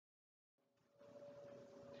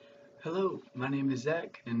Hello, my name is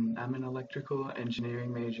Zach, and I'm an electrical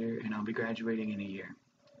engineering major, and I'll be graduating in a year.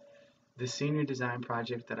 The senior design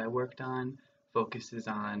project that I worked on focuses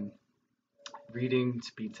on reading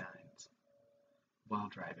speed signs while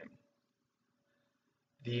driving.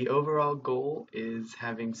 The overall goal is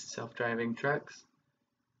having self-driving trucks,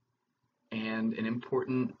 and an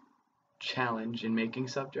important challenge in making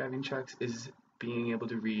self-driving trucks is being able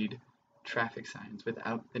to read traffic signs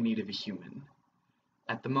without the need of a human.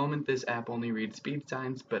 At the moment, this app only reads speed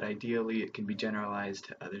signs, but ideally it can be generalized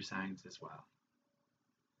to other signs as well.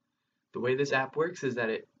 The way this app works is that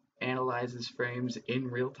it analyzes frames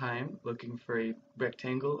in real time, looking for a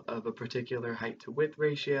rectangle of a particular height to width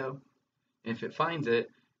ratio. And if it finds it,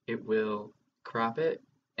 it will crop it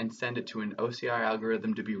and send it to an OCR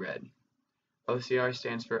algorithm to be read. OCR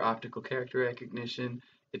stands for optical character recognition.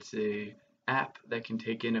 It's an app that can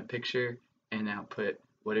take in a picture and output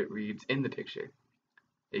what it reads in the picture.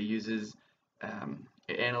 It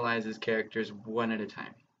analyzes characters one at a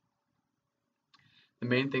time. The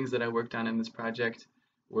main things that I worked on in this project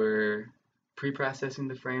were pre-processing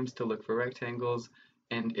the frames to look for rectangles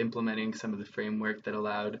and implementing some of the framework that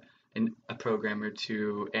allowed a programmer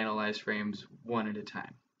to analyze frames one at a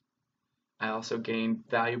time. I also gained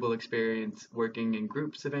valuable experience working in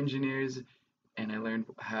groups of engineers, and I learned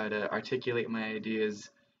how to articulate my ideas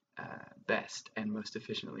best and most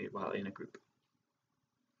efficiently while in a group.